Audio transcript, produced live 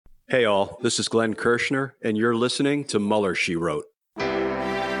Hey all, this is Glenn Kirshner, and you're listening to Mueller, She Wrote.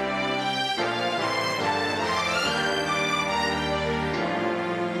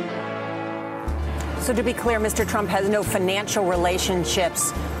 So to be clear, Mr. Trump has no financial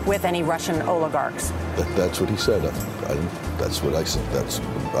relationships with any Russian oligarchs. That's what he said. That's what I said. That's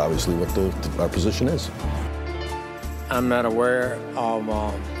obviously what our position is. I'm not aware of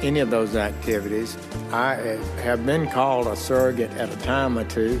any of those activities. I have been called a surrogate at a time or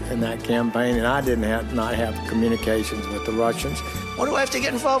two in that campaign, and I did not have communications with the Russians. What do I have to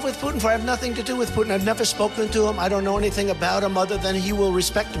get involved with Putin for? I have nothing to do with Putin. I've never spoken to him. I don't know anything about him other than he will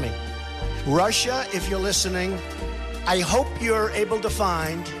respect me. Russia, if you're listening, I hope you're able to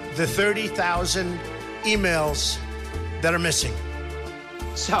find the 30,000 emails that are missing.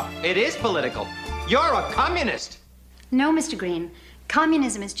 So, it is political. You're a communist. No, Mr. Green.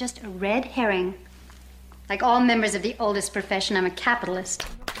 Communism is just a red herring. Like all members of the oldest profession, I'm a capitalist.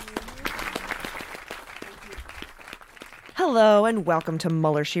 Hello and welcome to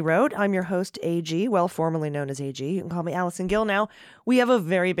Mueller, She Wrote. I'm your host, AG, well, formerly known as AG. You can call me Allison Gill now. We have a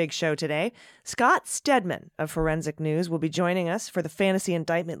very big show today. Scott Stedman of Forensic News will be joining us for the Fantasy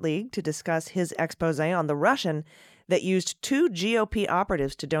Indictment League to discuss his expose on the Russian that used two GOP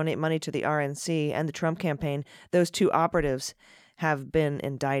operatives to donate money to the RNC and the Trump campaign. Those two operatives have been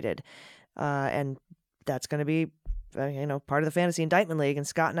indicted. And that's going to be part of the Fantasy Indictment League, and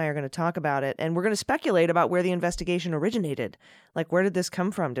Scott and I are going to talk about it, and we're going to speculate about where the investigation originated. Like, where did this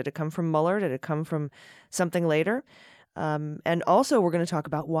come from? Did it come from Mueller? Did it come from something later? And also, we're going to talk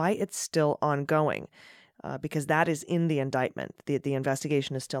about why it's still ongoing, because that is in the indictment. The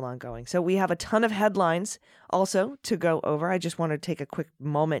investigation is still ongoing. So we have a ton of headlines also to go over. I just want to take a quick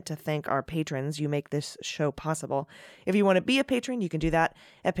moment to thank our patrons. You make this show possible. If you want to be a patron, you can do that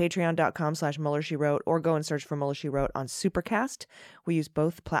at patreon.com/MuellerSheWrote, or go and search for Mueller, She Wrote on Supercast. We use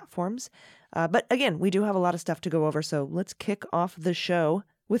both platforms. But again, we do have a lot of stuff to go over, so let's kick off the show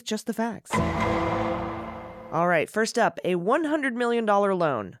with just the facts. All right, first up, a $100 million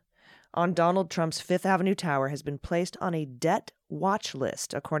loan on Donald Trump's Fifth Avenue Tower has been placed on a debt watch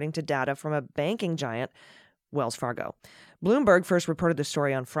list, according to data from a banking giant, Wells Fargo. Bloomberg first reported the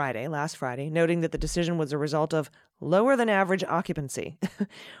story on last Friday, noting that the decision was a result of lower than average occupancy.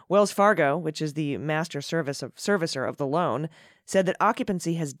 Wells Fargo, which is the master servicer of the loan, said that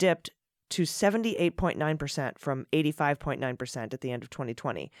occupancy has dipped to 78.9% from 85.9% at the end of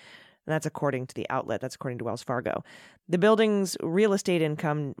 2020. And that's according to the outlet. That's according to Wells Fargo. The building's real estate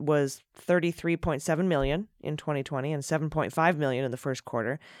income was $33.7 million in 2020 and $7.5 million in the first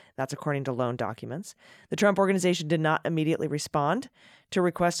quarter. That's according to loan documents. The Trump Organization did not immediately respond to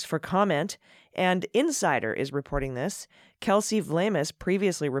requests for comment, and Insider is reporting this. Kelsey Vlamis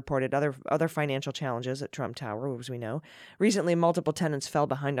previously reported other financial challenges at Trump Tower, as we know. Recently, multiple tenants fell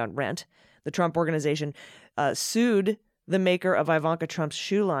behind on rent. The Trump Organization sued the maker of Ivanka Trump's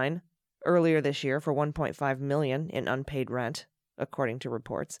shoe line earlier this year for $1.5 million in unpaid rent, according to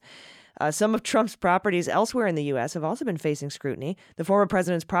reports. Some of Trump's properties elsewhere in the U.S. have also been facing scrutiny. The former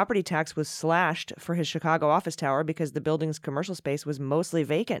president's property tax was slashed for his Chicago office tower because the building's commercial space was mostly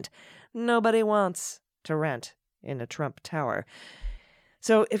vacant. Nobody wants to rent in a Trump tower.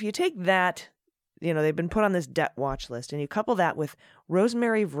 So if you take that, they've been put on this debt watch list, and you couple that with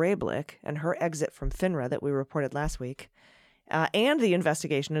Rosemary Vrablic and her exit from FINRA that we reported last week, and the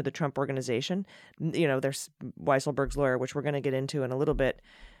investigation of the Trump Organization. There's Weisselberg's lawyer, which we're going to get into in a little bit,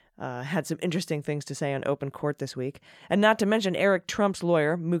 had some interesting things to say on open court this week. And not to mention Eric Trump's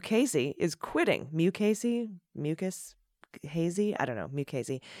lawyer, Mukasey, is quitting. Mukasey? I don't know,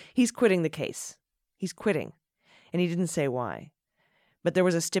 Mukasey. He's quitting the case. He's quitting. And he didn't say why. But there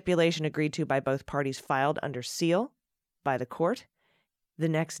was a stipulation agreed to by both parties filed under seal by the court. The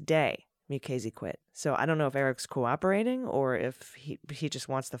next day, Mukasey quit. So I don't know if Eric's cooperating or if he just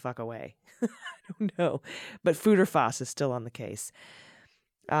wants the fuck away. I don't know. But Futerfas is still on the case.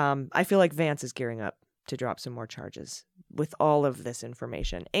 I feel like Vance is gearing up to drop some more charges with all of this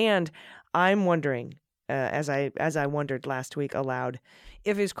information. And I'm wondering, as I wondered last week aloud,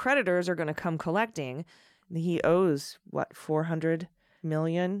 if his creditors are going to come collecting. He owes, $400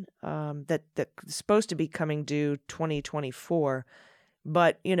 million that's supposed to be coming due 2024.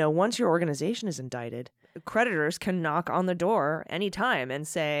 But, once your organization is indicted, creditors can knock on the door anytime and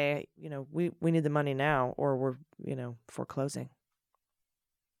say, we need the money now, or we're, foreclosing.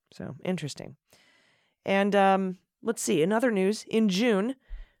 So interesting. And let's see, in other news, in June,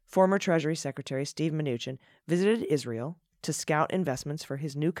 former Treasury Secretary Steve Mnuchin visited Israel to scout investments for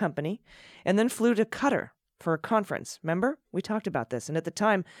his new company and then flew to Qatar for a conference. Remember? We talked about this. And at the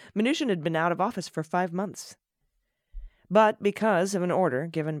time, Mnuchin had been out of office for 5 months. But because of an order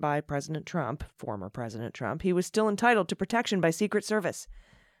given by President Trump, former President Trump, he was still entitled to protection by Secret Service.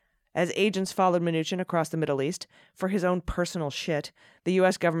 As agents followed Mnuchin across the Middle East for his own personal shit, the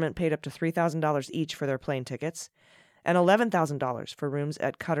U.S. government paid up to $3,000 each for their plane tickets and $11,000 for rooms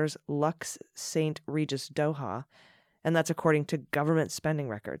at Qatar's Lux St. Regis Doha, and that's according to government spending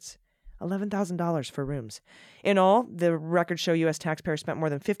records. $11,000 for rooms. In all, the records show U.S. taxpayers spent more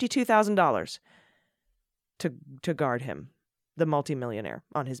than $52,000 to guard him, the multimillionaire,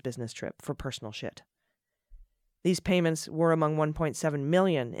 on his business trip for personal shit. These payments were among $1.7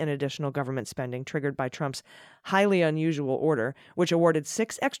 million in additional government spending triggered by Trump's highly unusual order, which awarded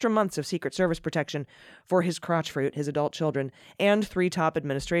 6 extra months of Secret Service protection for his crotch fruit, his adult children, and 3 top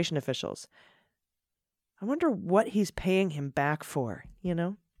administration officials. I wonder what he's paying him back for, you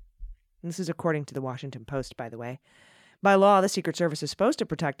know? And this is according to the Washington Post, by the way. By law, the Secret Service is supposed to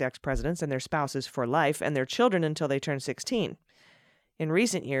protect ex-presidents and their spouses for life and their children until they turn 16. In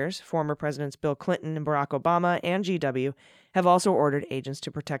recent years, former Presidents Bill Clinton and Barack Obama and GW have also ordered agents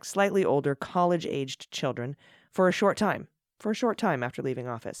to protect slightly older college-aged children for a short time after leaving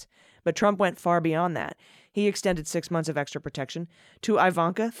office. But Trump went far beyond that. He extended 6 months of extra protection to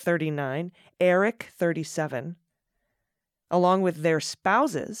Ivanka, 39, Eric, 37, along with their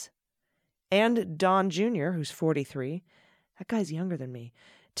spouses, and Don Jr., who's 43. That guy's younger than me.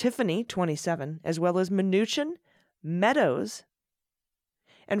 Tiffany, 27, as well as Mnuchin, Meadows,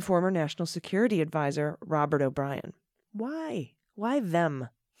 and former National Security Advisor Robert O'Brien. Why? Why them?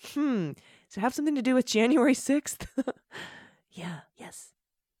 Does it have something to do with January 6th? Yes,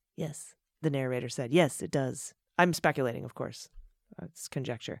 the narrator said. Yes, it does. I'm speculating, of course. It's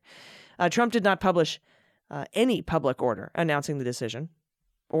conjecture. Trump did not publish any public order announcing the decision,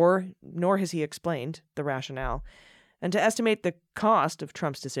 nor has he explained the rationale. And to estimate the cost of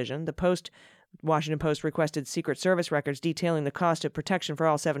Trump's decision, the Washington Post requested Secret Service records detailing the cost of protection for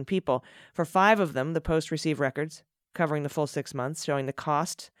all 7 people. For 5 of them, the Post received records covering the full 6 months, showing the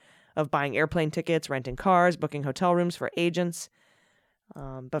cost of buying airplane tickets, renting cars, booking hotel rooms for agents.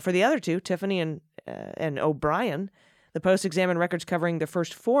 But for the other 2, Tiffany and O'Brien, the Post examined records covering the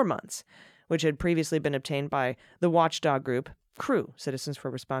first 4 months, which had previously been obtained by the watchdog group CREW, Citizens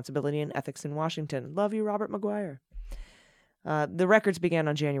for Responsibility and Ethics in Washington. Love you, Robert Maguire. The records began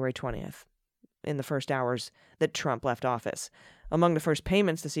on January 20th, in the first hours that Trump left office. Among the first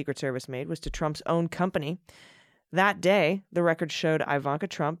payments the Secret Service made was to Trump's own company. That day, the records showed Ivanka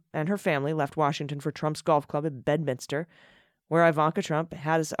Trump and her family left Washington for Trump's golf club in Bedminster, where Ivanka Trump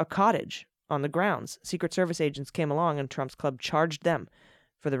has a cottage on the grounds. Secret Service agents came along and Trump's club charged them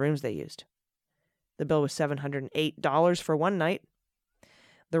for the rooms they used. The bill was $708 for one night.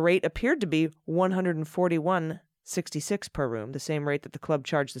 The rate appeared to be $141.66 per room, the same rate that the club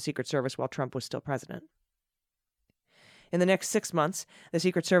charged the Secret Service while Trump was still president. In the next 6 months, the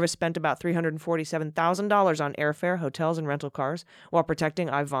Secret Service spent about $347,000 on airfare, hotels, and rental cars while protecting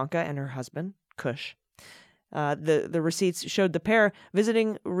Ivanka and her husband, Kush. The receipts showed the pair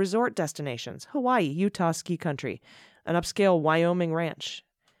visiting resort destinations, Hawaii, Utah ski country, an upscale Wyoming ranch,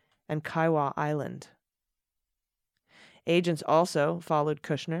 and Kiowa Island. Agents also followed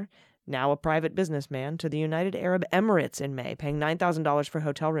Kushner, now a private businessman, to the United Arab Emirates in May, paying $9,000 for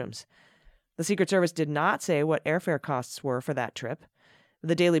hotel rooms. The Secret Service did not say what airfare costs were for that trip.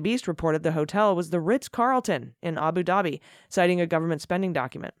 The Daily Beast reported the hotel was the Ritz-Carlton in Abu Dhabi, citing a government spending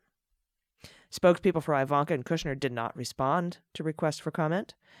document. Spokespeople for Ivanka and Kushner did not respond to requests for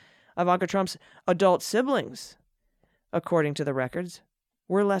comment. Ivanka Trump's adult siblings, according to the records,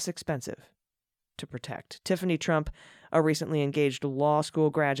 were less expensive to protect. Tiffany Trump, a recently engaged law school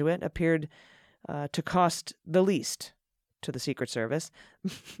graduate, appeared to cost the least to the Secret Service.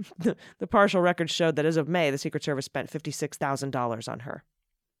 The partial records showed that as of May, the Secret Service spent $56,000 on her.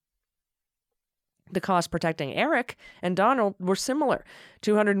 The costs protecting Eric and Donald were similar.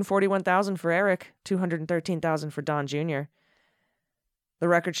 $241,000 for Eric, $213,000 for Don Jr. The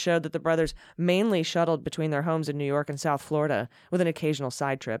records showed that the brothers mainly shuttled between their homes in New York and South Florida, with an occasional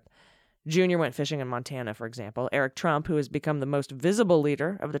side trip. Jr. went fishing in Montana, for example. Eric Trump, who has become the most visible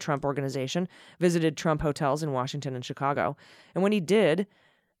leader of the Trump Organization, visited Trump hotels in Washington and Chicago. And when he did,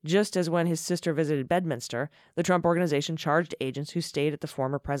 just as when his sister visited Bedminster, the Trump Organization charged agents who stayed at the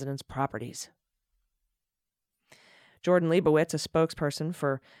former president's properties. Jordan Leibowitz, a spokesperson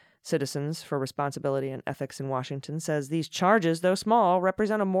for Citizens for Responsibility and Ethics in Washington, says these charges, though small,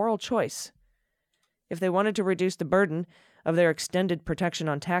 represent a moral choice. If they wanted to reduce the burden of their extended protection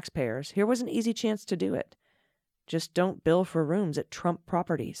on taxpayers, here was an easy chance to do it. Just don't bill for rooms at Trump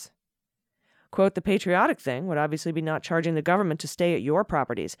properties. Quote, the patriotic thing would obviously be not charging the government to stay at your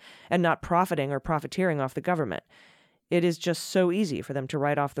properties and not profiting or profiteering off the government. It is just so easy for them to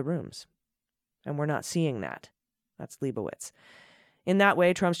write off the rooms. And we're not seeing that. That's Leibowitz. In that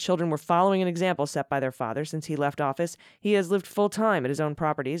way, Trump's children were following an example set by their father. Since he left office, he has lived full-time at his own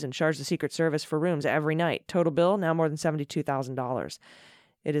properties and charged the Secret Service for rooms every night. Total bill, now more than $72,000.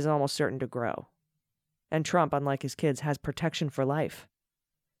 It is almost certain to grow. And Trump, unlike his kids, has protection for life.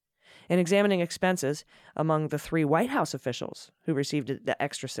 In examining expenses among the 3 White House officials who received the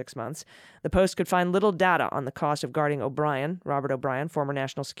extra 6 months, the Post could find little data on the cost of guarding Robert O'Brien, former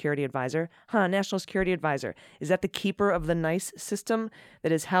National Security Advisor. National Security Advisor. Is that the keeper of the NICE system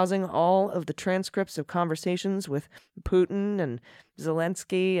that is housing all of the transcripts of conversations with Putin and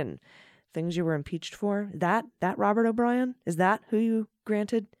Zelensky and things you were impeached for? That Robert O'Brien? Is that who you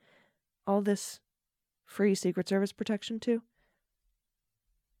granted all this free Secret Service protection to?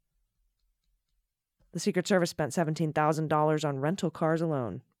 The Secret Service spent $17,000 on rental cars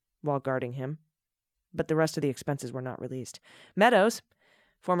alone while guarding him, but the rest of the expenses were not released. Meadows,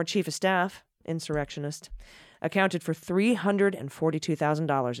 former chief of staff, insurrectionist, accounted for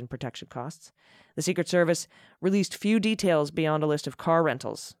 $342,000 in protection costs. The Secret Service released few details beyond a list of car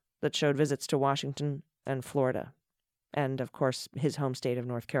rentals that showed visits to Washington and Florida, and, of course, his home state of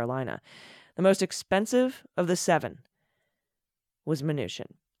North Carolina. The most expensive of the 7 was Mnuchin.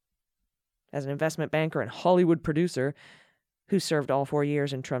 As an investment banker and Hollywood producer who served all 4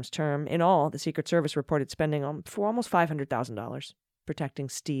 years in Trump's term, in all, the Secret Service reported spending for almost $500,000 protecting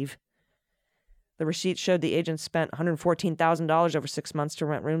Steve. The receipts showed the agents spent $114,000 over 6 months to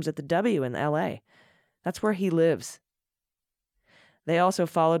rent rooms at the W in L.A. That's where he lives. They also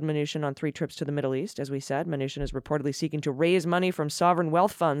followed Mnuchin on 3 trips to the Middle East. As we said, Mnuchin is reportedly seeking to raise money from sovereign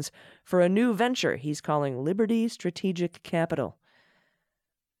wealth funds for a new venture he's calling Liberty Strategic Capital.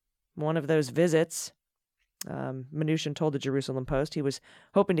 One of those visits, Mnuchin told the Jerusalem Post he was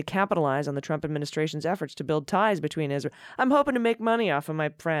hoping to capitalize on the Trump administration's efforts to build ties between Israel. I'm hoping to make money off of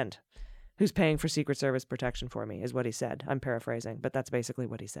my friend who's paying for Secret Service protection for me, is what he said. I'm paraphrasing, but that's basically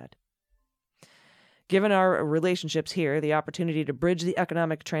what he said. Given our relationships here, the opportunity to bridge the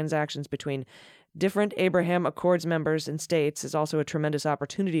economic transactions between different Abraham Accords members and states is also a tremendous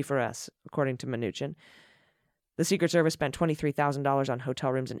opportunity for us, according to Mnuchin. The Secret Service spent $23,000 on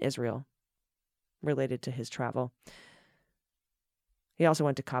hotel rooms in Israel related to his travel. He also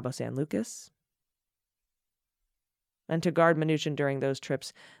went to Cabo San Lucas. And to guard Mnuchin during those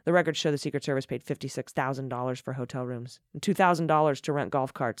trips, the records show the Secret Service paid $56,000 for hotel rooms and $2,000 to rent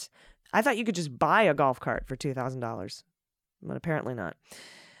golf carts. I thought you could just buy a golf cart for $2,000, but apparently not.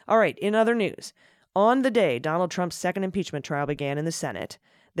 All right, in other news, on the day Donald Trump's second impeachment trial began in the Senate,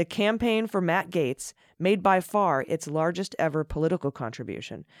 the campaign for Matt Gaetz made by far its largest ever political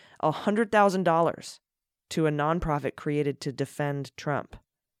contribution, $100,000 to a nonprofit created to defend Trump.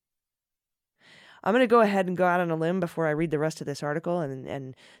 I'm going to go ahead and go out on a limb before I read the rest of this article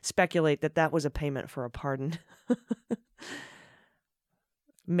and speculate that was a payment for a pardon.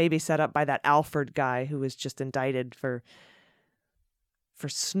 Maybe set up by that Alford guy who was just indicted for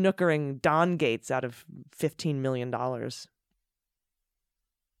snookering Don Gates out of $15 million.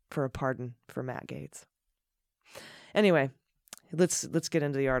 For a pardon for Matt Gaetz. Anyway, let's get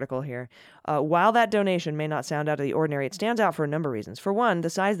into the article here. While that donation may not sound out of the ordinary, it stands out for a number of reasons. For one, the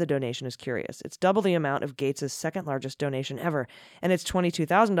size of the donation is curious. It's double the amount of Gates' second largest donation ever, and it's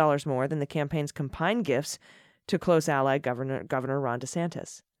 $22,000 more than the campaign's combined gifts to close ally Governor Ron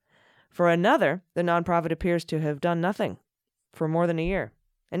DeSantis. For another, the nonprofit appears to have done nothing for more than a year.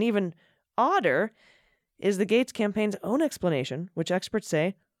 And even odder is the Gates campaign's own explanation, which experts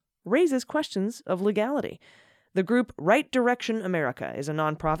say raises questions of legality. The group Right Direction America is a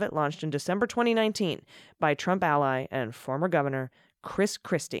nonprofit launched in December 2019 by Trump ally and former Governor Chris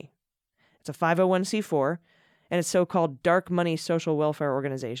Christie. It's a 501c4 and a so-called dark money social welfare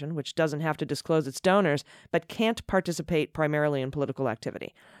organization, which doesn't have to disclose its donors, but can't participate primarily in political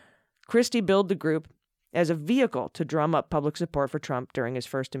activity. Christie billed the group as a vehicle to drum up public support for Trump during his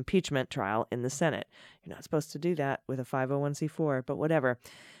first impeachment trial in the Senate. You're not supposed to do that with a 501c4, but whatever.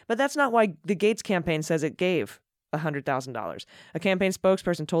 But that's not why the Gates campaign says it gave $100,000. A campaign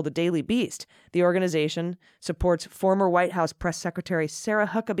spokesperson told the Daily Beast the organization supports former White House Press Secretary Sarah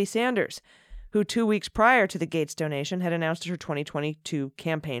Huckabee Sanders, who 2 weeks prior to the Gates donation had announced her 2022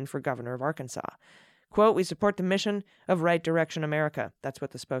 campaign for governor of Arkansas. Quote, "We support the mission of Right Direction America." That's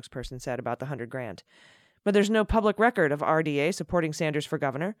what the spokesperson said about the $100,000. But there's no public record of RDA supporting Sanders for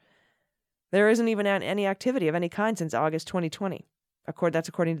governor. There isn't even any activity of any kind since August 2020. That's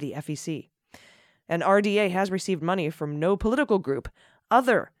according to the FEC. And RDA has received money from no political group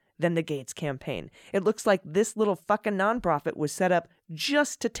other than the Gates campaign. It looks like this little fucking nonprofit was set up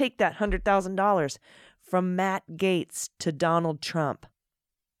just to take that $100,000 from Matt Gaetz to Donald Trump.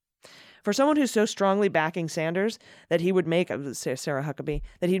 For someone who's so strongly backing Sanders that he would make, Sarah Huckabee,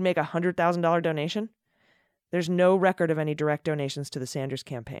 that he'd make a $100,000 donation, there's no record of any direct donations to the Sanders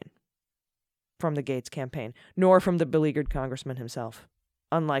campaign from the Gaetz campaign, nor from the beleaguered congressman himself.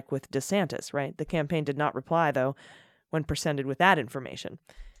 Unlike with DeSantis, right? The campaign did not reply, though, when presented with that information.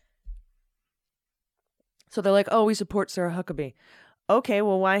 So they're like, oh, we support Sarah Huckabee. Okay,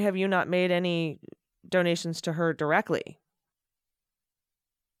 well, why have you not made any donations to her directly?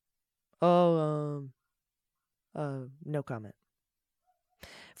 No comment.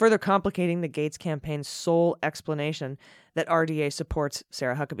 Further complicating the Gaetz campaign's sole explanation that RDA supports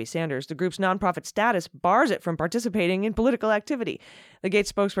Sarah Huckabee Sanders, the group's nonprofit status bars it from participating in political activity. The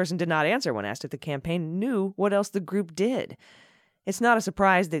Gaetz spokesperson did not answer when asked if the campaign knew what else the group did. It's not a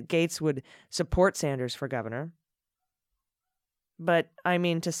surprise that Gaetz would support Sanders for governor. But, I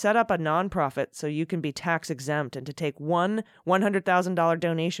mean, to set up a nonprofit so you can be tax exempt and to take one $100,000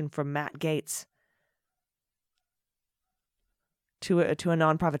 donation from Matt Gaetz to a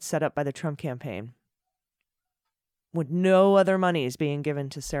nonprofit set up by the Trump campaign with no other monies being given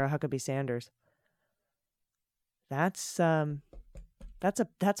to Sarah Huckabee Sanders. That's payola.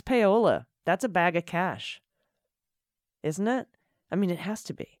 That's a bag of cash. Isn't it? I mean, it has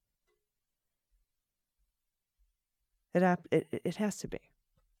to be. It has to be.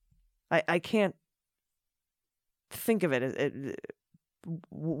 I can't think of it.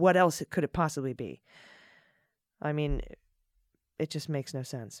 What else could it possibly be? I mean, it just makes no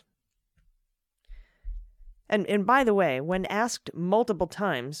sense. And by the way, when asked multiple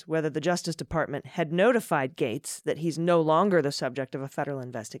times whether the Justice Department had notified Gaetz that he's no longer the subject of a federal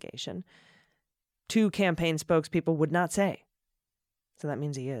investigation, two campaign spokespeople would not say. So that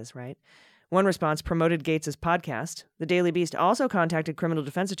means he is, right? One response promoted Gaetz's podcast. The Daily Beast also contacted criminal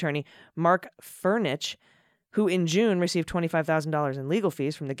defense attorney Mark Furnich, who in June received $25,000 in legal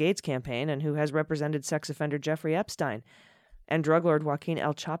fees from the Gaetz campaign and who has represented sex offender Jeffrey Epstein and drug lord Joaquin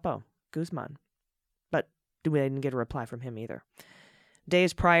El Chapo Guzman. But we didn't get a reply from him either.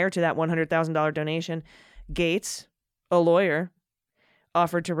 Days prior to that $100,000 donation, Gaetz, a lawyer,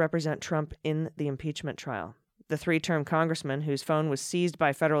 offered to represent Trump in the impeachment trial. The three-term congressman, whose phone was seized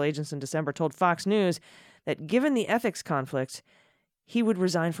by federal agents in December, told Fox News that given the ethics conflict, he would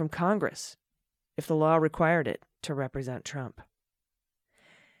resign from Congress if the law required it to represent Trump.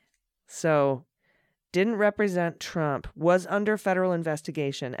 So, didn't represent Trump, was under federal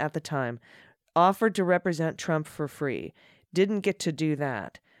investigation at the time, offered to represent Trump for free, didn't get to do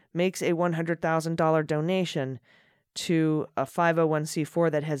that, makes a $100,000 donation to a 501c4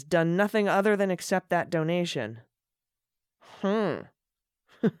 that has done nothing other than accept that donation.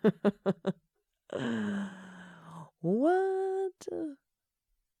 What?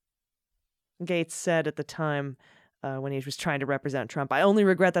 Gaetz said at the time when he was trying to represent Trump, I only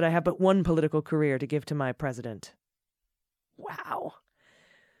regret that I have but one political career to give to my president. Wow.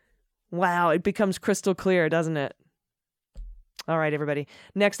 Wow, it becomes crystal clear, doesn't it? All right, everybody.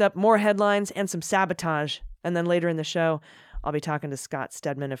 Next up, more headlines and some sabotage. And then later in the show, I'll be talking to Scott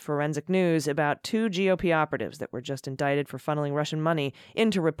Stedman of Forensic News about two GOP operatives that were just indicted for funneling Russian money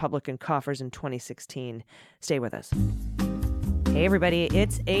into Republican coffers in 2016. Stay with us. Hey, everybody,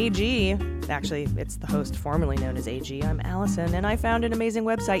 it's AG. Actually, it's the host formerly known as AG. I'm Allison, and I found an amazing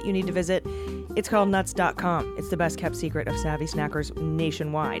website you need to visit. It's called Nuts.com. It's the best-kept secret of savvy snackers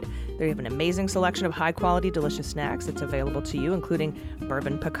nationwide. They have an amazing selection of high-quality, delicious snacks that's available to you, including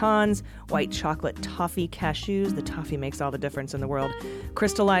bourbon pecans, white chocolate toffee cashews. The toffee makes all the difference in the world.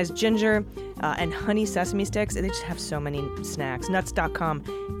 Crystallized ginger, and honey sesame sticks. They just have so many snacks.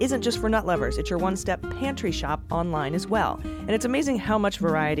 Nuts.com isn't just for nut lovers. It's your one-step pantry shop online as well. And it's amazing how much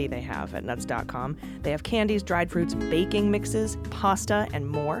variety they have at Nuts.com. They have candies, dried fruits, baking mixes, pasta, and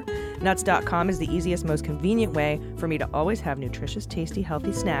more. Nuts.com is the easiest, most convenient way for me to always have nutritious, tasty,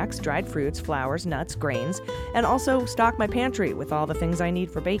 healthy snacks, dried fruits, flours, nuts, grains, and also stock my pantry with all the things I need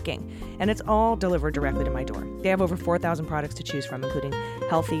for baking. And it's all delivered directly to my door. They have over 4,000 products to choose from, including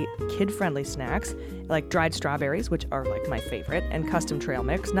healthy, kid-friendly snacks like dried strawberries, which are like my favorite, and custom trail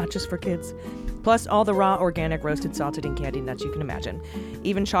mix, not just for kids. Plus all the raw, organic, roasted, salted, and candied nuts you can imagine.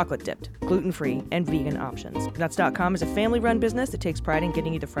 Even chocolate-dipped, gluten-free, and vegan options. Nuts.com is a family-run business that takes pride in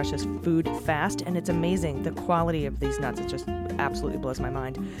getting you the freshest food fast, and it's amazing. The quality of these nuts, it just absolutely blows my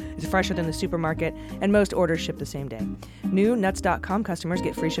mind. It's fresher than the supermarket, and most orders ship the same day. New Nuts.com customers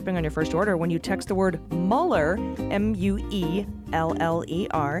get free shipping on your first order when you text the word Mueller, M-U-E,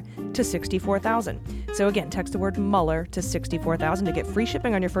 M-U-L-L-E-R, to 64,000. So again, text the word Mueller to 64,000 to get free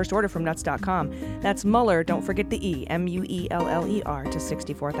shipping on your first order from Nuts.com. That's Mueller, don't forget the E, M-U-E-L-L-E-R, to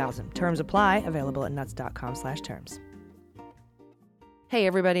 64,000. Terms apply, available at Nuts.com/terms. Hey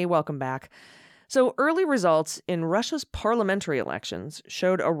everybody, welcome back. So early results in Russia's parliamentary elections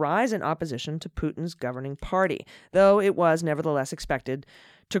showed a rise in opposition to Putin's governing party, though it was nevertheless expected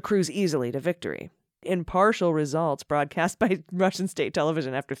to cruise easily to victory. In partial results broadcast by Russian state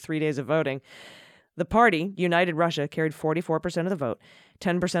television after 3 days of voting, the party, United Russia, carried 44% of the vote,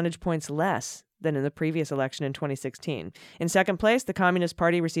 10 percentage points less than in the previous election in 2016. In second place, the Communist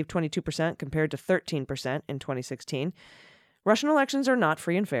Party received 22% compared to 13% in 2016. Russian elections are not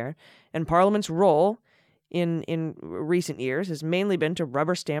free and fair, and Parliament's role in recent years has mainly been to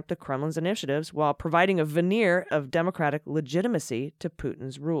rubber stamp the Kremlin's initiatives while providing a veneer of democratic legitimacy to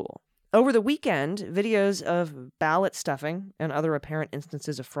Putin's rule. Over the weekend, videos of ballot stuffing and other apparent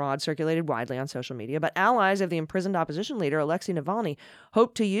instances of fraud circulated widely on social media, but allies of the imprisoned opposition leader Alexei Navalny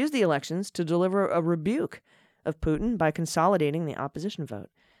hoped to use the elections to deliver a rebuke of Putin by consolidating the opposition vote.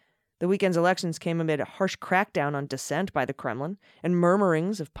 The weekend's elections came amid a harsh crackdown on dissent by the Kremlin and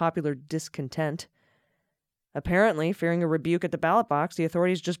murmurings of popular discontent. Apparently, fearing a rebuke at the ballot box, the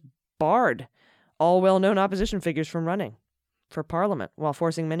authorities just barred all well-known opposition figures from running for parliament, while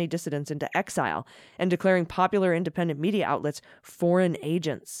forcing many dissidents into exile and declaring popular independent media outlets foreign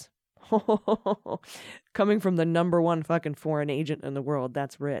agents. Coming from the number one fucking foreign agent in the world,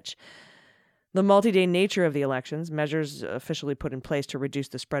 that's rich. The multi-day nature of the elections, measures officially put in place to reduce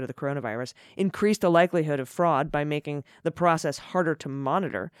the spread of the coronavirus, increased the likelihood of fraud by making the process harder to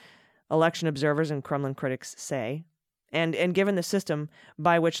monitor, election observers and Kremlin critics say. And given the system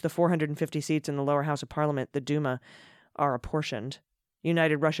by which the 450 seats in the lower house of parliament, the Duma, are apportioned,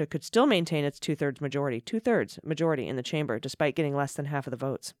 United Russia could still maintain its two-thirds majority in the chamber, despite getting less than half of the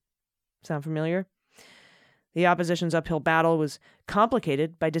votes. Sound familiar? The opposition's uphill battle was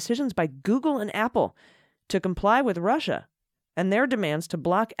complicated by decisions by Google and Apple to comply with Russia and their demands to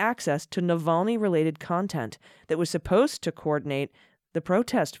block access to Navalny-related content that was supposed to coordinate the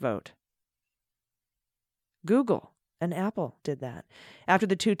protest vote. Google and Apple did that. After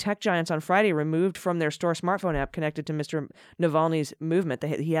the two tech giants on Friday removed from their store smartphone app connected to Mr. Navalny's movement,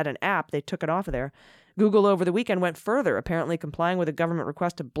 he had an app, they took it off of there. Google over the weekend went further, apparently complying with a government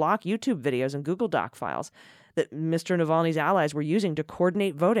request to block YouTube videos and Google Doc files that Mr. Navalny's allies were using to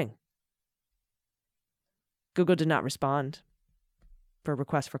coordinate voting. Google did not respond for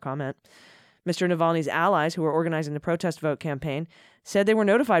requests for comment. Mr. Navalny's allies, who were organizing the protest vote campaign, said they were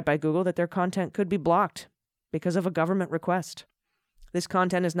notified by Google that their content could be blocked because of a government request. This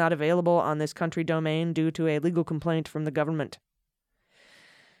content is not available on this country domain due to a legal complaint from the government.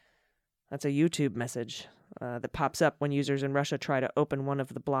 That's a YouTube message that pops up when users in Russia try to open one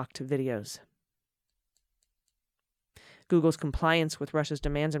of the blocked videos. Google's compliance with Russia's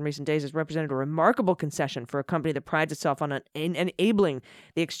demands in recent days has represented a remarkable concession for a company that prides itself on enabling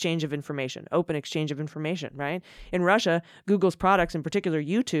the exchange of information, open exchange of information, right? In Russia, Google's products, in particular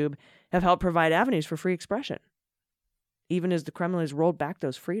YouTube, have helped provide avenues for free expression, even as the Kremlin has rolled back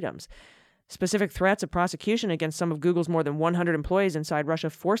those freedoms. Specific threats of prosecution against some of Google's more than 100 employees inside Russia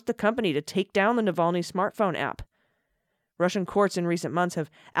forced the company to take down the Navalny smartphone app. Russian courts in recent months have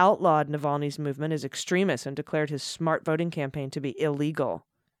outlawed Navalny's movement as extremist and declared his smart voting campaign to be illegal.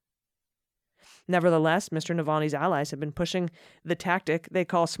 Nevertheless, Mr. Navalny's allies have been pushing the tactic they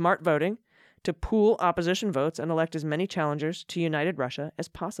call smart voting to pool opposition votes and elect as many challengers to United Russia as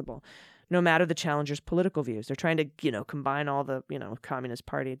possible, no matter the challengers' political views. They're trying to, combine all the, Communist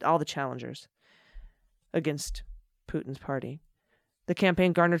Party, all the challengers against Putin's party. The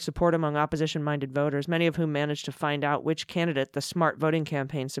campaign garnered support among opposition-minded voters, many of whom managed to find out which candidate the smart voting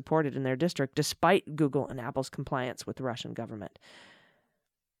campaign supported in their district, despite Google and Apple's compliance with the Russian government.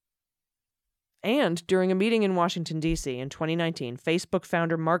 And during a meeting in Washington, D.C. in 2019, Facebook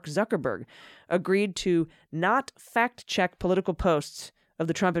founder Mark Zuckerberg agreed to not fact-check political posts of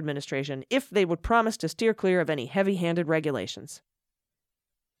the Trump administration if they would promise to steer clear of any heavy-handed regulations.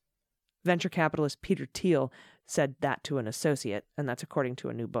 Venture capitalist Peter Thiel said that to an associate, and that's according to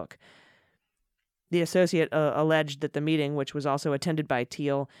a new book. The associate alleged that the meeting, which was also attended by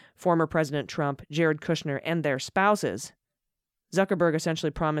Thiel, former President Trump, Jared Kushner, and their spouses, Zuckerberg essentially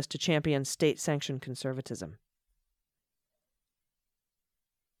promised to champion state-sanctioned conservatism.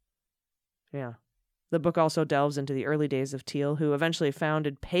 Yeah. The book also delves into the early days of Thiel, who eventually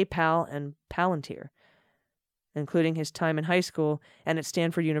founded PayPal and Palantir, including his time in high school and at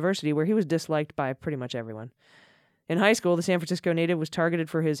Stanford University, where he was disliked by pretty much everyone. In high school, the San Francisco native was targeted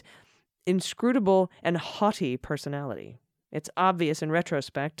for his inscrutable and haughty personality. It's obvious in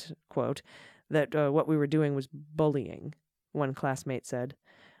retrospect, quote, that what we were doing was bullying, one classmate said.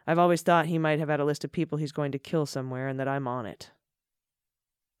 I've always thought he might have had a list of people he's going to kill somewhere and that I'm on it.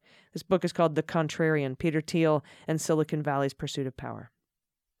 This book is called The Contrarian, Peter Thiel and Silicon Valley's Pursuit of Power.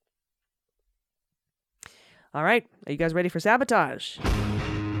 All right, are you guys ready for sabotage?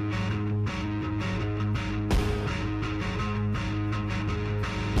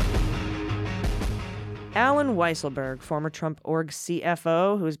 Allen Weisselberg, former Trump org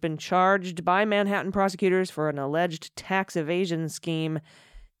CFO, who has been charged by Manhattan prosecutors for an alleged tax evasion scheme,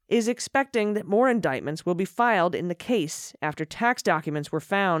 is expecting that more indictments will be filed in the case after tax documents were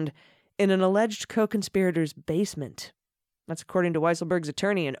found in an alleged co-conspirator's basement. That's according to Weisselberg's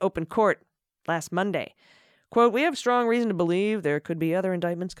attorney in open court last Monday. Quote, we have strong reason to believe there could be other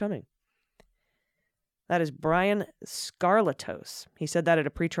indictments coming. That is Brian Scarlatos. He said that at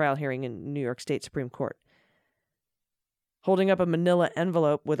a pretrial hearing in New York State Supreme Court. Holding up a manila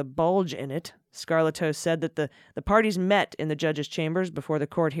envelope with a bulge in it, Scarlatos said that the parties met in the judge's chambers before the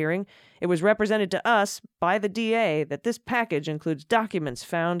court hearing. It was represented to us by the DA that this package includes documents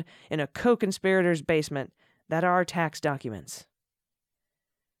found in a co-conspirator's basement that are tax documents.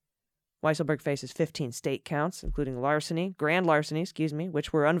 Weisselberg faces 15 state counts, including grand larceny,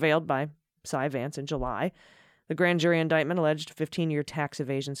 which were unveiled by Cy Vance in July. The grand jury indictment alleged a 15-year tax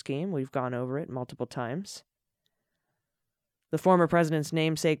evasion scheme. We've gone over it multiple times. The former president's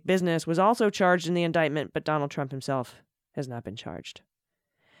namesake business was also charged in the indictment, but Donald Trump himself has not been charged.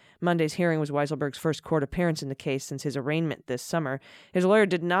 Monday's hearing was Weisselberg's first court appearance in the case since his arraignment this summer. His lawyer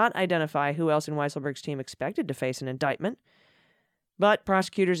did not identify who else in Weisselberg's team expected to face an indictment, but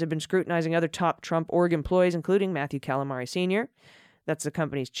prosecutors have been scrutinizing other top Trump org employees, including Matthew Calamari Sr., that's the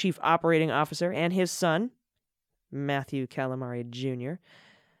company's chief operating officer, and his son, Matthew Calamari Jr.,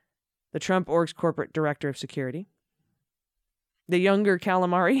 the Trump org's corporate director of security. The younger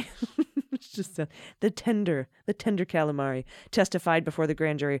Calamari, it's just the tender Calamari, testified before the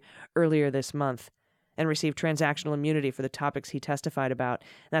grand jury earlier this month and received transactional immunity for the topics he testified about.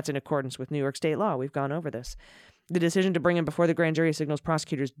 That's in accordance with New York state law. We've gone over this. The decision to bring him before the grand jury signals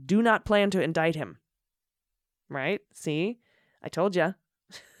prosecutors do not plan to indict him. Right? See? I told you.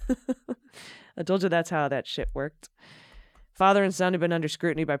 I told you that's how that shit worked. Father and son have been under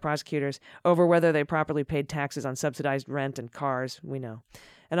scrutiny by prosecutors over whether they properly paid taxes on subsidized rent and cars, we know.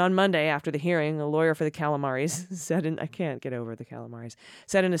 And on Monday, after the hearing, a lawyer for the Calamaris said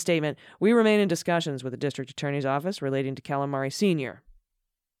in a statement, we remain in discussions with the district attorney's office relating to Calamari Sr.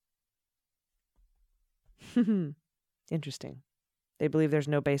 Interesting. They believe there's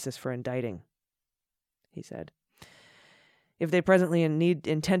no basis for indicting, he said. If they presently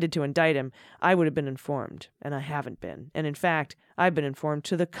intended to indict him, I would have been informed, and I haven't been. And in fact, I've been informed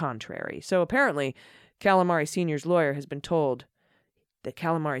to the contrary. So apparently, Calamari Sr.'s lawyer has been told that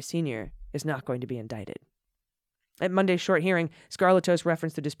Calamari Sr. is not going to be indicted. At Monday's short hearing, Scarlatos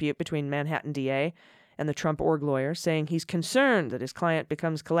referenced the dispute between Manhattan DA and the Trump org lawyer, saying he's concerned that his client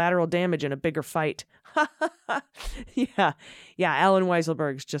becomes collateral damage in a bigger fight. Yeah, Allen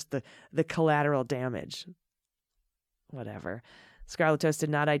Weisselberg's just the collateral damage. Whatever. Scarlatos did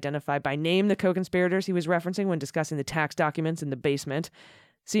not identify by name the co-conspirators he was referencing when discussing the tax documents in the basement.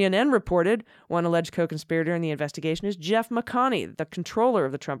 CNN reported one alleged co-conspirator in the investigation is Jeff McConney, the controller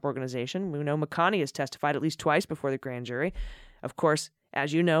of the Trump Organization. We know McConney has testified at least twice before the grand jury. Of course,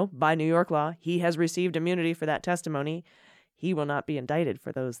 as you know, by New York law, he has received immunity for that testimony. He will not be indicted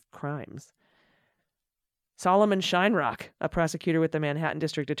for those crimes. Solomon Shinerock, a prosecutor with the Manhattan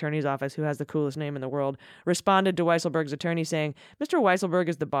District Attorney's Office who has the coolest name in the world, responded to Weisselberg's attorney saying, Mr. Weisselberg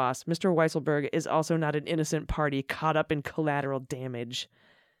is the boss. Mr. Weisselberg is also not an innocent party caught up in collateral damage.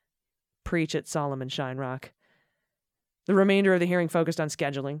 Preach it, Solomon Shinerock. The remainder of the hearing focused on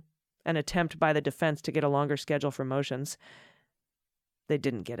scheduling, an attempt by the defense to get a longer schedule for motions. They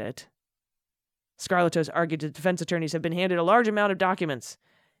didn't get it. Scarlatos argued that defense attorneys have been handed a large amount of documents,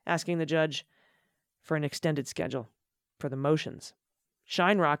 asking the judge for an extended schedule for the motions.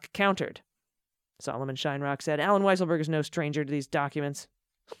 Shinerock countered. Solomon Shinerock said, Allen Weisselberg is no stranger to these documents.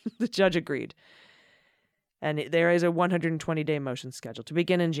 The judge agreed. And there is a 120-day motion schedule to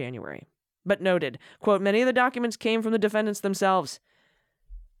begin in January. But noted, quote, many of the documents came from the defendants themselves,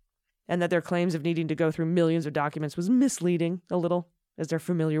 and that their claims of needing to go through millions of documents was misleading a little, as they're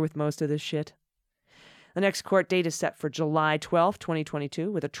familiar with most of this shit. The next court date is set for July 12,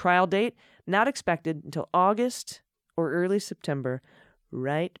 2022, with a trial date not expected until August or early September,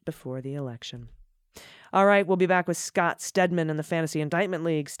 right before the election. All right, we'll be back with Scott Stedman and the Fantasy Indictment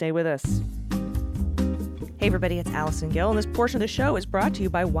League. Stay with us. Hey, everybody, it's Allison Gill, and this portion of the show is brought to you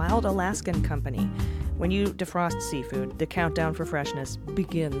by Wild Alaskan Company. When you defrost seafood, the countdown for freshness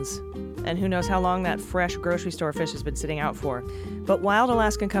begins. And who knows how long that fresh grocery store fish has been sitting out for. But Wild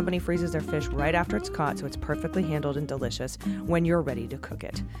Alaskan Company freezes their fish right after it's caught, so it's perfectly handled and delicious when you're ready to cook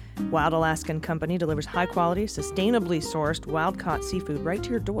it. Wild Alaskan Company delivers high-quality, sustainably sourced, wild-caught seafood right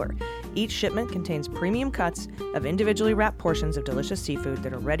to your door. Each shipment contains premium cuts of individually wrapped portions of delicious seafood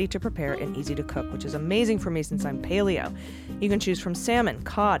that are ready to prepare and easy to cook, which is amazing for me since I'm paleo. You can choose from salmon,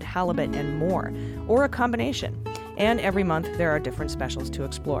 cod, halibut, and more, or a combination. And every month, there are different specials to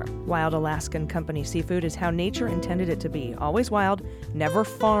explore. Wild Alaskan Company seafood is how nature intended it to be. Always wild, never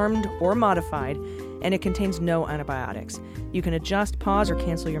farmed or modified, and it contains no antibiotics. You can adjust, pause, or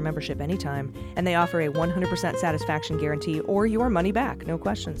cancel your membership anytime, and they offer a 100% satisfaction guarantee or your money back, no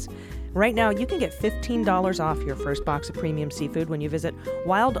questions. Right now, you can get $15 off your first box of premium seafood when you visit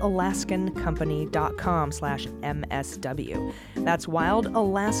wildalaskancompany.com/MSW. That's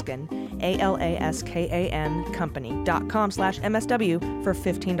wildalaskan, ALASKAN company.com/MSW for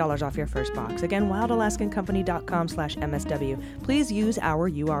 $15 off your first box. Again, wildalaskancompany.com/MSW. Please use our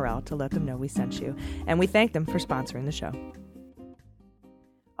URL to let them know we sent you. And we thank them for sponsoring the show.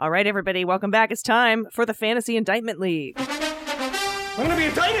 All right, everybody, welcome back. It's time for the Fantasy Indictment League. I'm going to be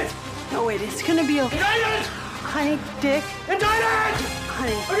indicted! No, wait, it's gonna be okay. Indicted! Honey, Dick. Indicted!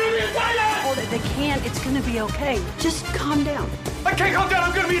 Honey. I'm gonna be indicted! Oh, they can't. It's gonna be okay. Just calm down. I can't calm down.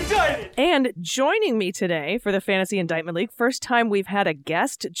 I'm gonna be indicted! And joining me today for the Fantasy Indictment League, first time we've had a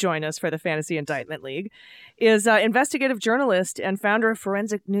guest join us for the Fantasy Indictment League, is investigative journalist and founder of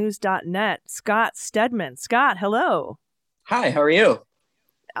ForensicNews.net, Scott Stedman. Scott, hello. Hi, how are you?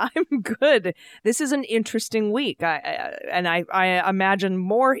 I'm good. This is an interesting week, I imagine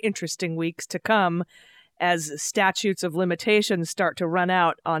more interesting weeks to come as statutes of limitations start to run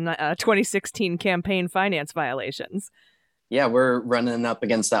out on 2016 campaign finance violations. Yeah, we're running up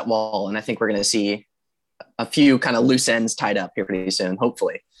against that wall, and I think we're going to see a few kind of loose ends tied up here pretty soon,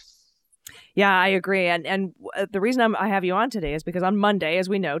 hopefully. Yeah, I agree. And the reason I have you on today is because on Monday, as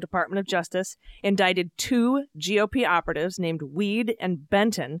we know, Department of Justice indicted 2 GOP operatives named Weed and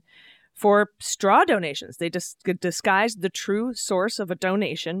Benton for straw donations. They disguised the true source of a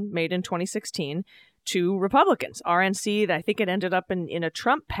donation made in 2016 to Republicans. RNC, I think it ended up in a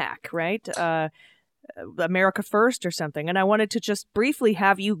Trump PAC, right? America First or something. And I wanted to just briefly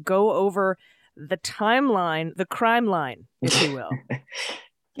have you go over the timeline, the crime line, if you will.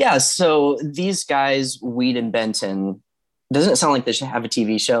 Yeah, so these guys, Weed and Benton, doesn't it sound like they should have a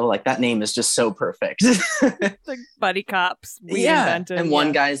TV show? Like, that name is just so perfect. Like buddy cops, Weed and Benton. And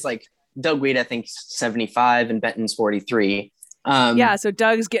one guy's like, Doug Weed, I think, 75, and Benton's 43. Yeah, so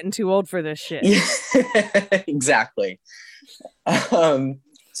Doug's getting too old for this shit. Yeah, exactly.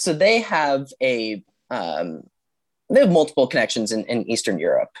 So they have multiple connections in Eastern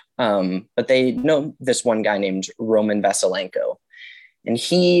Europe, but they know this one guy named Roman Vasilenko. And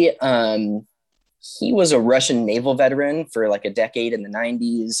he was a Russian naval veteran for like a decade in the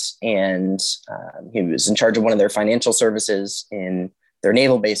 90s, and he was in charge of one of their financial services in their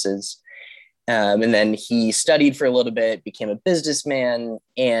naval bases. And then he studied for a little bit, became a businessman,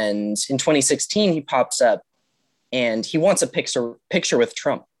 and in 2016 he pops up and he wants a picture with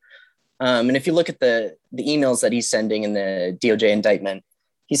Trump. And if you look at the emails that he's sending in the DOJ indictment,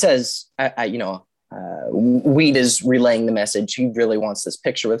 he says, Weed is relaying the message. He really wants this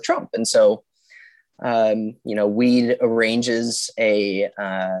picture with Trump. And so, Weed arranges a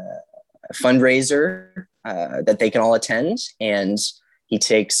fundraiser that they can all attend. And he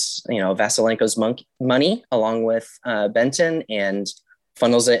takes, Vasilenko's money along with Benton and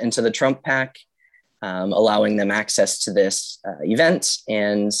funnels it into the Trump PAC, allowing them access to this event.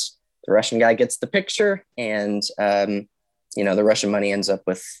 And the Russian guy gets the picture, and, the Russian money ends up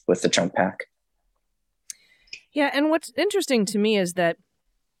with the Trump PAC. Yeah, and what's interesting to me is that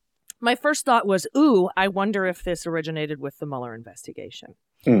my first thought was, I wonder if this originated with the Mueller investigation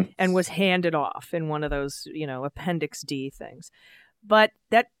and was handed off in one of those, Appendix D things. But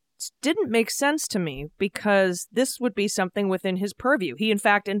that didn't make sense to me because this would be something within his purview. He, in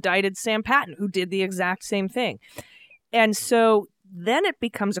fact, indicted Sam Patton, who did the exact same thing. And so then it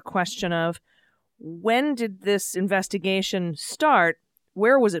becomes a question of, when did this investigation start?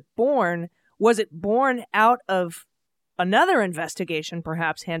 Where was it born? Was it born out of another investigation,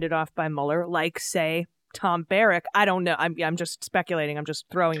 perhaps handed off by Mueller, like, say, Tom Barrack? I don't know. I'm just speculating. I'm just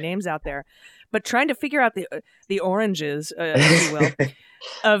throwing names out there. But trying to figure out the oranges, if you will,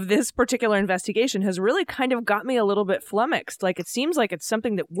 of this particular investigation has really kind of got me a little bit flummoxed. Like, it seems like it's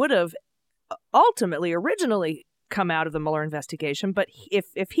something that would have ultimately, originally come out of the Mueller investigation. But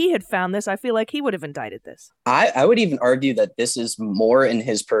if he had found this, I feel like he would have indicted this. I would even argue that this is more in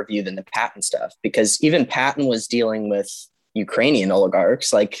his purview than the Patton stuff, because even Patton was dealing with Ukrainian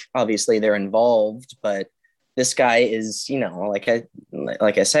oligarchs. Like, obviously they're involved, but this guy is,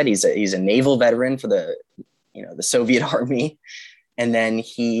 like I said, he's a naval veteran for the Soviet Army. And then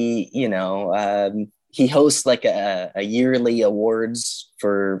he hosts like a yearly awards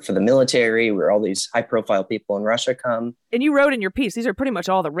for the military, where all these high profile people in Russia come. And you wrote in your piece, these are pretty much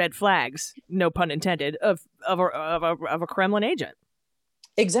all the red flags, no pun intended, of a Kremlin agent.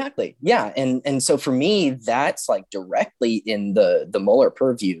 Exactly. Yeah. And so for me, that's like directly in the Mueller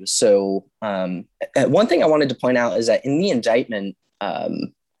purview. So one thing I wanted to point out is that in the indictment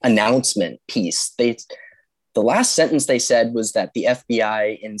announcement piece, the last sentence they said was that the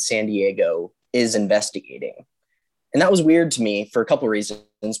FBI in San Diego is investigating. And that was weird to me for a couple of reasons.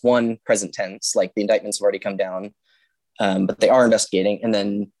 One, present tense, like the indictments have already come down, but they are investigating. And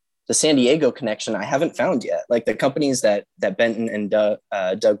then the San Diego connection, I haven't found yet. Like the companies that Benton and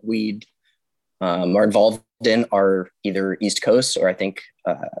Doug Weed are involved in are either East Coast, or I think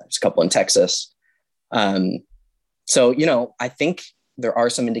there's a couple in Texas. So, I think there are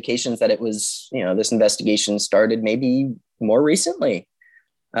some indications that it was, this investigation started maybe more recently.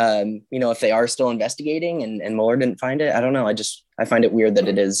 If they are still investigating and Mueller didn't find it, I don't know. I find it weird that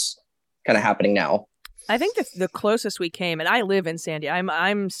it is kind of happening now. I think the closest we came, and I live in San Diego,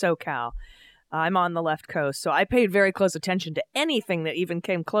 I'm SoCal. I'm on the left coast, so I paid very close attention to anything that even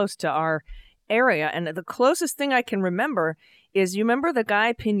came close to our area. And the closest thing I can remember is, you remember the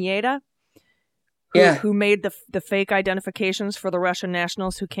guy Pineda? Who made the fake identifications for the Russian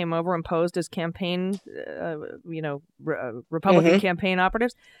nationals who came over and posed as campaign, Republican campaign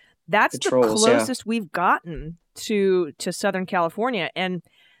operatives? That's the closest we've gotten to Southern California. And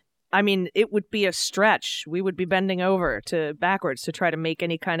I mean, it would be a stretch. We would be bending over backwards to try to make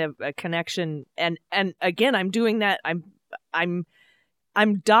any kind of a connection. And again, I'm doing that. I'm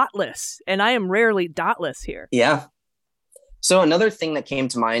dotless, and I am rarely dotless here. Yeah. So another thing that came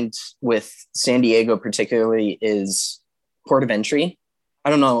to mind with San Diego particularly is port of entry. I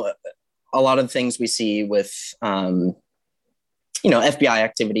don't know, a lot of things we see with, FBI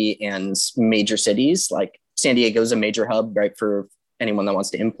activity and major cities, like San Diego is a major hub, right, for anyone that wants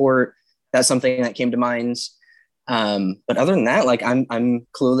to import. That's something that came to mind. But other than that, like I'm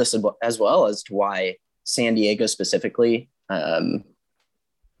clueless as well as to why San Diego specifically.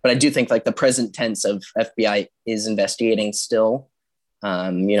 But I do think like the present tense of FBI is investigating still.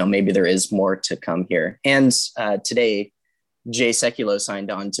 Maybe there is more to come here. And today, Jay Sekulow signed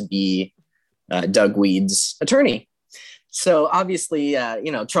on to be Doug Weed's attorney. So obviously,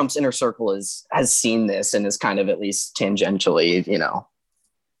 Trump's inner circle has seen this and is kind of at least tangentially,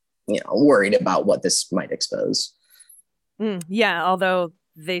 worried about what this might expose. Yeah, although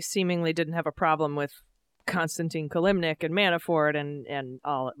they seemingly didn't have a problem with Konstantin Kilimnik and Manafort and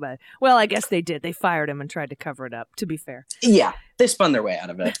all. But, well, I guess they did. They fired him and tried to cover it up, to be fair. Yeah, they spun their way out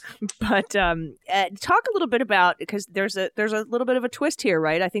of it. But talk a little bit about, because there's a little bit of a twist here,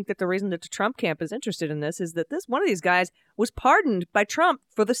 right? I think that the reason that the Trump camp is interested in this is that one of these guys was pardoned by Trump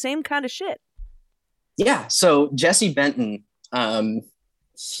for the same kind of shit. Yeah. So Jesse Benton,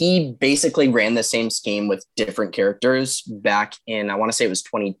 he basically ran the same scheme with different characters back in, I want to say it was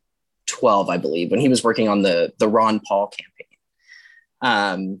 2012, I believe, when he was working on the Ron Paul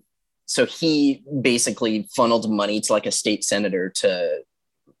campaign. So he basically funneled money to like a state senator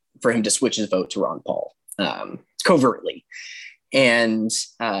for him to switch his vote to Ron Paul covertly. And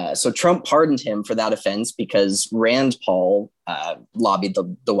so Trump pardoned him for that offense because Rand Paul lobbied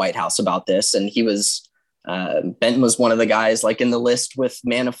the White House about this. And he was, Benton was one of the guys like in the list with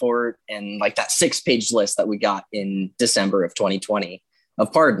Manafort and like that 6-page list that we got in December of 2020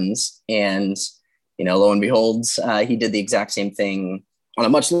 of pardons. And, lo and behold, he did the exact same thing on a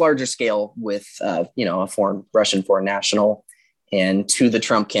much larger scale with, a Russian foreign national and to the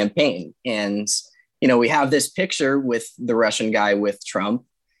Trump campaign. And, we have this picture with the Russian guy with Trump,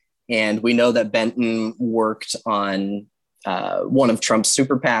 and we know that Benton worked on one of Trump's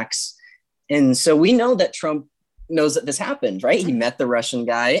super PACs. And so we know that Trump knows that this happened, right? He met the Russian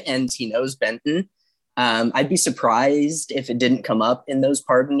guy and he knows Benton. I'd be surprised if it didn't come up in those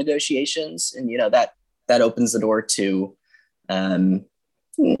pardon negotiations. And, that opens the door to,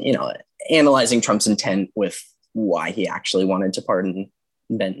 analyzing Trump's intent with why he actually wanted to pardon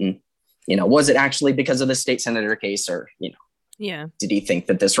Benton. Was it actually because of the state senator case or, did he think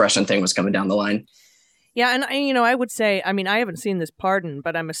that this Russian thing was coming down the line? Yeah. And, I would say, I haven't seen this pardon,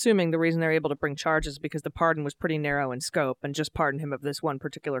 but I'm assuming the reason they're able to bring charges is because the pardon was pretty narrow in scope and just pardoned him of this one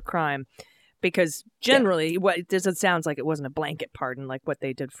particular crime. Because generally, it sounds like it wasn't a blanket pardon like what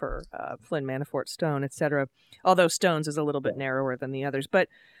they did for Flynn, Manafort, Stone, et cetera. Although Stone's is a little bit narrower than the others. But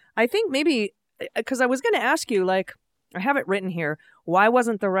I think maybe, because I was going to ask you, like, I have it written here, why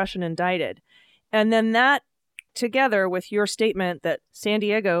wasn't the Russian indicted? And then that, together with your statement that San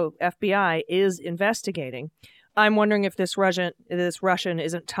Diego FBI is investigating, I'm wondering if this Russian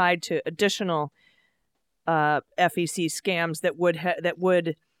isn't tied to additional FEC scams that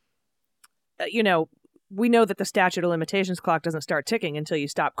would we know that the statute of limitations clock doesn't start ticking until you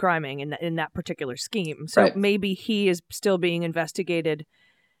stop criming in that particular scheme. So maybe he is still being investigated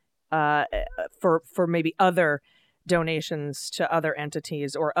for maybe other donations to other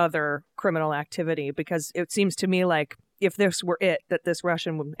entities or other criminal activity, because it seems to me like if this were it, that this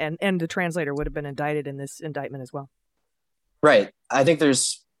Russian and the translator would have been indicted in this indictment as well. Right. I think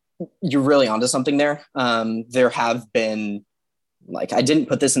you're really onto something there. There have been, like, I didn't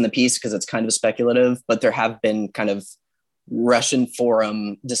put this in the piece because it's kind of speculative, but there have been kind of Russian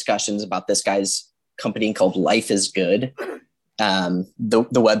forum discussions about this guy's company called Life is Good. The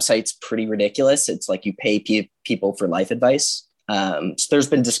website's pretty ridiculous. It's like you pay people for life advice. So there's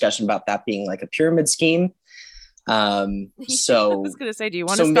been discussion about that being like a pyramid scheme. So I was going to say, do you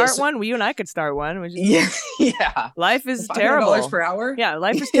want to start one? Well, you and I could start one. Yeah. Life is terrible. $500 per hour? Yeah,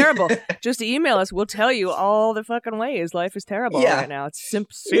 life is terrible. Just email us. We'll tell you all the fucking ways life is terrible right now. It's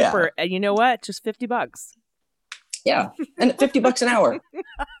super. Yeah. And you know what? Just $50. Yeah. And $50 an hour.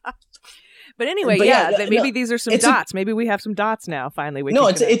 But anyway, maybe these are some dots. Maybe we have some dots now, finally.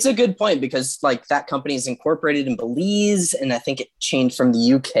 It's a good point, because like that company is incorporated in Belize, and I think it changed from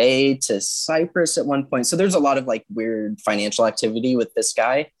the UK to Cyprus at one point. So there's a lot of like weird financial activity with this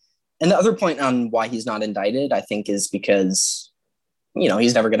guy. And the other point on why he's not indicted, I think, is because,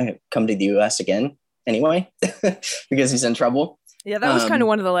 he's never going to come to the US again anyway, because he's in trouble. Yeah, that was kind of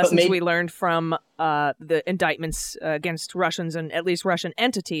one of the lessons we learned from the indictments against Russians and at least Russian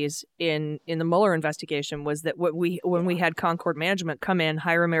entities in the Mueller investigation, was that when we had Concord Management come in,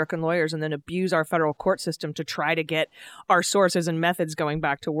 hire American lawyers, and then abuse our federal court system to try to get our sources and methods going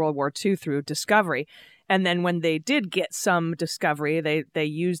back to World War II through discovery. And then when they did get some discovery,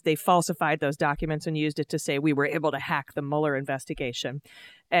 they falsified those documents and used it to say we were able to hack the Mueller investigation.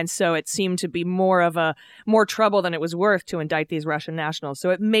 And so it seemed to be more trouble than it was worth to indict these Russian nationals. So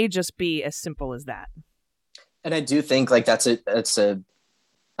it may just be as simple as that. And I do think like it's a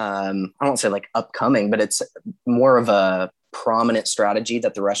I don't say like upcoming, but it's more of a prominent strategy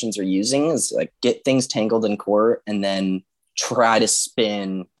that the Russians are using, is like get things tangled in court and then try to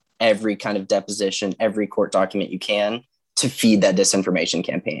spin every kind of deposition, every court document you can to feed that disinformation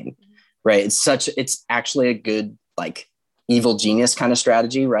campaign, right? It's actually a good, like, evil genius kind of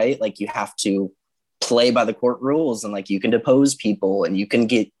strategy, right? Like you have to play by the court rules, and like you can depose people and you can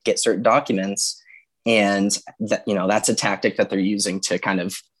get certain documents. And that, that's a tactic that they're using to kind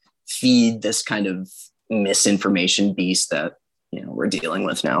of feed this kind of misinformation beast that, we're dealing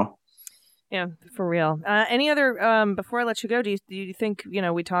with now. Yeah, for real. Any other, before I let you go, do you think,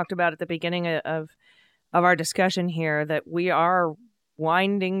 we talked about at the beginning of our discussion here that we are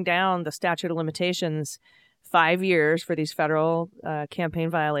winding down the statute of limitations 5 years for these federal campaign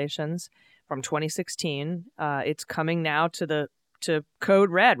violations from 2016. It's coming now to code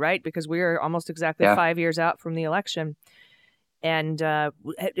red, right? Because we are almost exactly 5 years out from the election. And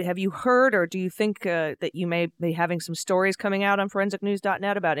have you heard, or do you think that you may be having some stories coming out on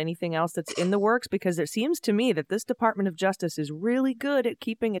forensicnews.net about anything else that's in the works? Because it seems to me that this Department of Justice is really good at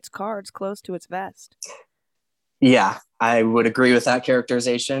keeping its cards close to its vest. Yeah, I would agree with that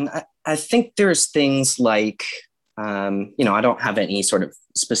characterization. I think there's things like, I don't have any sort of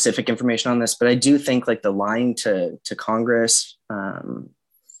specific information on this, but I do think like the lying to Congress,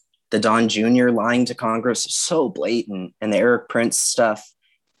 the Don Jr. lying to Congress is so blatant, and the Eric Prince stuff.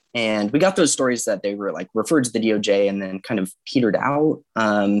 And we got those stories that they were like referred to the DOJ and then kind of petered out.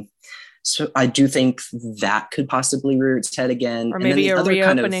 So I do think that could possibly rear its head again. Or maybe a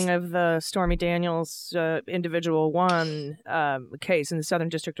reopening of the Stormy Daniels individual one case in the Southern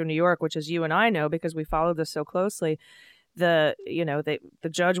District of New York, which, as you and I know, because we followed this so closely, the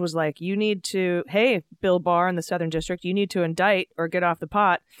judge was like, hey, Bill Barr in the Southern District, you need to indict or get off the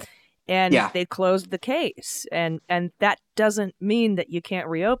pot. And they closed the case. And that doesn't mean that you can't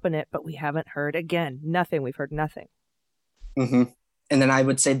reopen it, but we haven't heard, again, nothing. We've heard nothing. Mm-hmm. And then I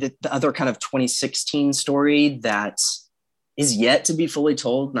would say that the other kind of 2016 story that is yet to be fully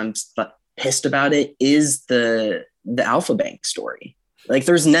told, and I'm pissed about it, is the Alpha Bank story. Like,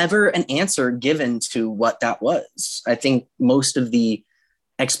 there's never an answer given to what that was. I think most of the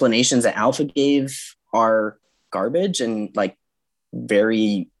explanations that Alpha gave are garbage and like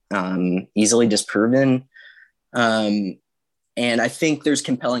very easily disproven. And I think there's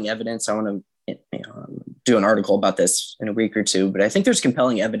compelling evidence. I want to do an article about this in a week or two, but I think there's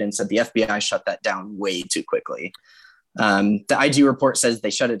compelling evidence that the FBI shut that down way too quickly. The IG report says they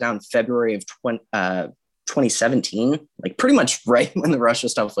shut it down February of 2017, like pretty much right when the Russia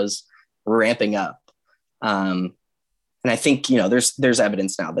stuff was ramping up. And I think, there's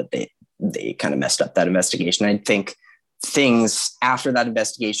evidence now that they kind of messed up that investigation. I think things after that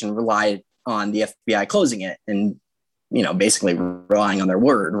investigation relied on the FBI closing it and, basically relying on their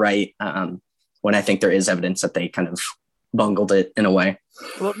word, right? When I think there is evidence that they kind of bungled it in a way.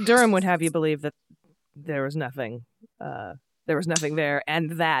 Well, Durham would have you believe that there was nothing there,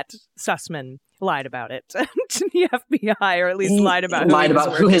 and that Sussman lied about it to the FBI, or at least lied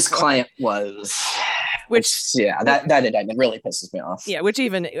about who his client was. That indictment really pisses me off. Yeah, which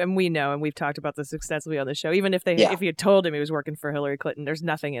and we know, and we've talked about this extensively on the show. Even if if you had told him he was working for Hillary Clinton, there's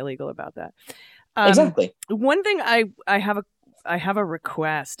nothing illegal about that. Exactly. One thing I have a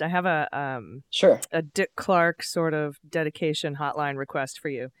request. I have a Dick Clark sort of dedication hotline request for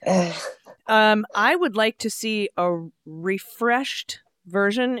you. I would like to see a refreshed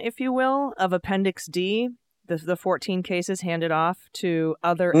version, if you will, of Appendix D, the 14 cases handed off to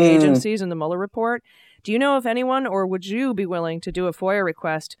other agencies in the Mueller report. Do you know of anyone, or would you be willing to do a FOIA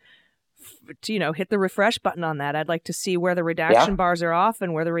request to, hit the refresh button on that? I'd like to see where the redaction bars are off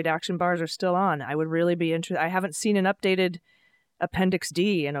and where the redaction bars are still on. I would really be interested. I haven't seen an updated Appendix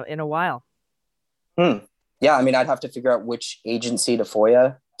D in a while. Yeah, I mean, I'd have to figure out which agency to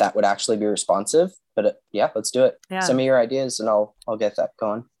FOIA that would actually be responsive. But let's do it. Yeah. Send me your ideas and I'll get that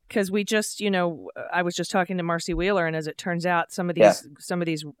going. Because we just, I was just talking to Marcy Wheeler, and as it turns out, some of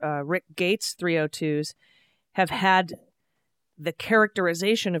these Rick Gates 302s have had the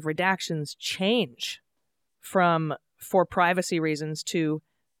characterization of redactions change from for privacy reasons to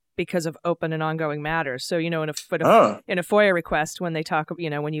because of open and ongoing matters. So, in a FOIA request, when they talk,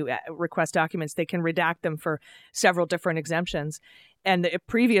 when you request documents, they can redact them for several different exemptions. And the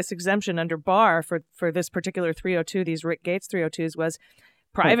previous exemption under BAR for this particular 302, these Rick Gates 302s, was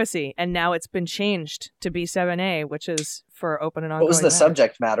privacy, and now it's been changed to B7A, which is for open and ongoing. What was the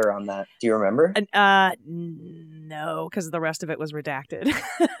subject matter on that? Do you remember? No, because the rest of it was redacted.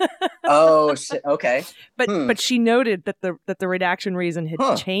 Oh, shit. Okay. But she noted that the redaction reason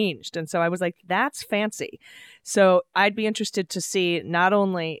had changed, and so I was like, that's fancy. So I'd be interested to see not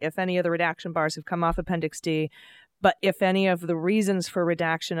only if any of the redaction bars have come off Appendix D, but if any of the reasons for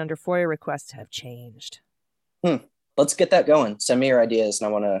redaction under FOIA requests have changed. Let's get that going. Send me your ideas, and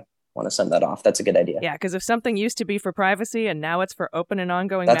I want to send that off. That's a good idea. Yeah, because if something used to be for privacy and now it's for open and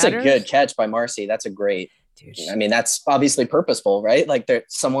ongoing matters. That's a good catch by Marcy. That's a great. Dude, I mean, that's obviously purposeful, right? Like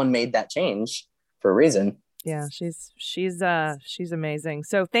someone made that change for a reason. Yeah, she's amazing.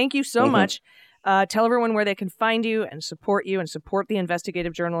 So thank you so much. Tell everyone where they can find you and support the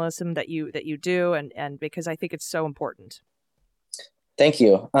investigative journalism that you do, and because I think it's so important. Thank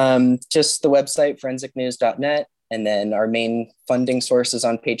you. Just the website, forensicnews.net. And then our main funding source is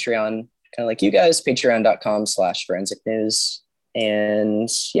on Patreon, kind of like you guys, patreon.com/forensicnews. And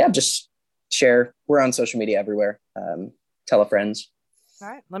just share. We're on social media everywhere. Tell a friend. All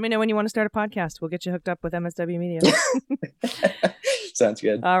right. Let me know when you want to start a podcast. We'll get you hooked up with MSW Media. Sounds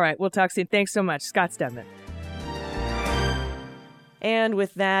good. All right. We'll talk soon. Thanks so much. Scott Stedman. And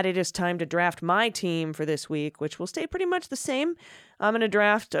with that, it is time to draft my team for this week, which will stay pretty much the same. I'm going to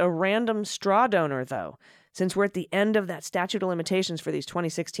draft a random straw donor, though. Since we're at the end of that statute of limitations for these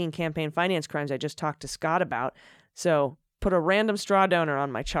 2016 campaign finance crimes I just talked to Scott about. So put a random straw donor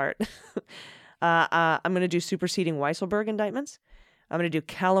on my chart. I'm going to do superseding Weisselberg indictments. I'm going to do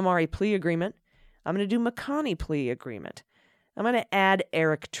calamari plea agreement. I'm going to do McConney plea agreement. I'm going to add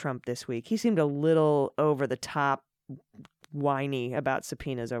Eric Trump this week. He seemed a little over the top whiny about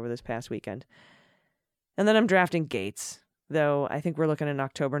subpoenas over this past weekend. And then I'm drafting Gates, though I think we're looking at an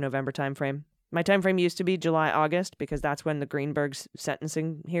October-November timeframe. My time frame used to be July-August because that's when the Greenberg's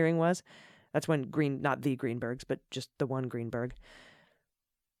sentencing hearing was. That's when not the Greenbergs, but just the one Greenberg.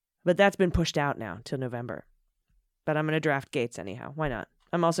 But that's been pushed out now till November. But I'm going to draft Gates anyhow. Why not?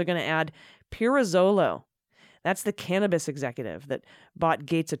 I'm also going to add Pirazzolo. That's the cannabis executive that bought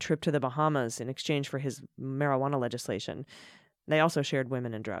Gates a trip to the Bahamas in exchange for his marijuana legislation. They also shared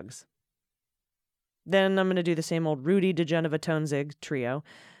women and drugs. Then I'm going to do the same old Rudy DeGenova Tonzig trio,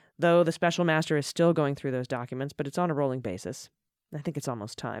 though the special master is still going through those documents, but it's on a rolling basis. I think it's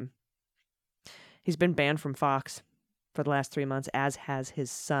almost time. He's been banned from Fox for the last 3 months, as has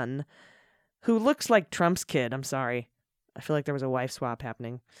his son, who looks like Trump's kid. I'm sorry. I feel like there was a wife swap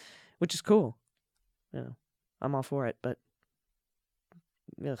happening, which is cool. I'm all for it, but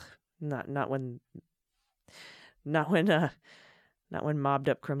not when mobbed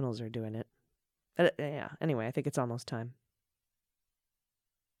up criminals are doing it. Anyway, I think it's almost time.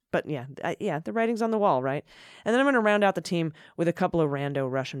 But the writing's on the wall, right? And then I'm going to round out the team with a couple of rando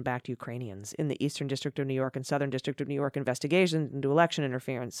Russian-backed Ukrainians in the Eastern District of New York and Southern District of New York investigations into election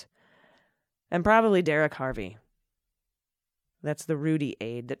interference. And probably Derek Harvey. That's the Rudy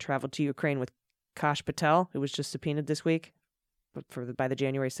aide that traveled to Ukraine with Kash Patel, who was just subpoenaed this week by the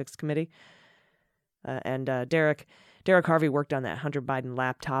January 6th committee. And Derek Harvey worked on that Hunter Biden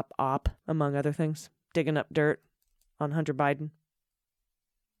laptop op, among other things, digging up dirt on Hunter Biden.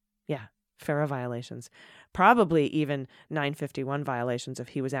 Yeah, FARA violations. Probably even 951 violations if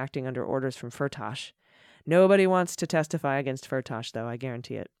he was acting under orders from Firtash. Nobody wants to testify against Firtash, though, I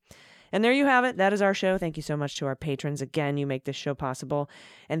guarantee it. And there you have it. That is our show. Thank you so much to our patrons. Again, you make this show possible.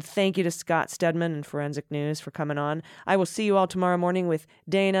 And thank you to Scott Stedman and Forensic News for coming on. I will see you all tomorrow morning with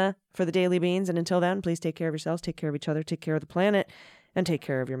Dana for the Daily Beans. And until then, please take care of yourselves, take care of each other, take care of the planet, and take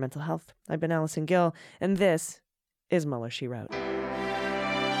care of your mental health. I've been Allison Gill, and this is Mueller, She Wrote.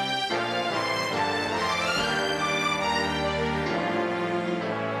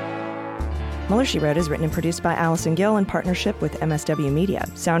 Mueller, She Wrote is written and produced by Allison Gill in partnership with MSW Media.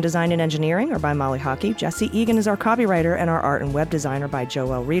 Sound design and engineering are by Molly Hockey. Jesse Egan is our copywriter, and our art and web design are by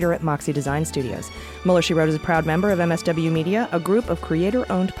Joelle Reeder at Moxie Design Studios. Mueller, She Wrote is a proud member of MSW Media, a group of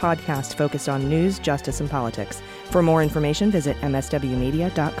creator-owned podcasts focused on news, justice, and politics. For more information, visit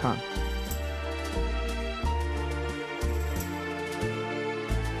mswmedia.com.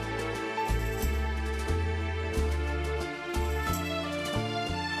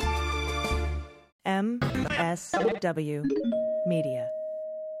 MSW Media.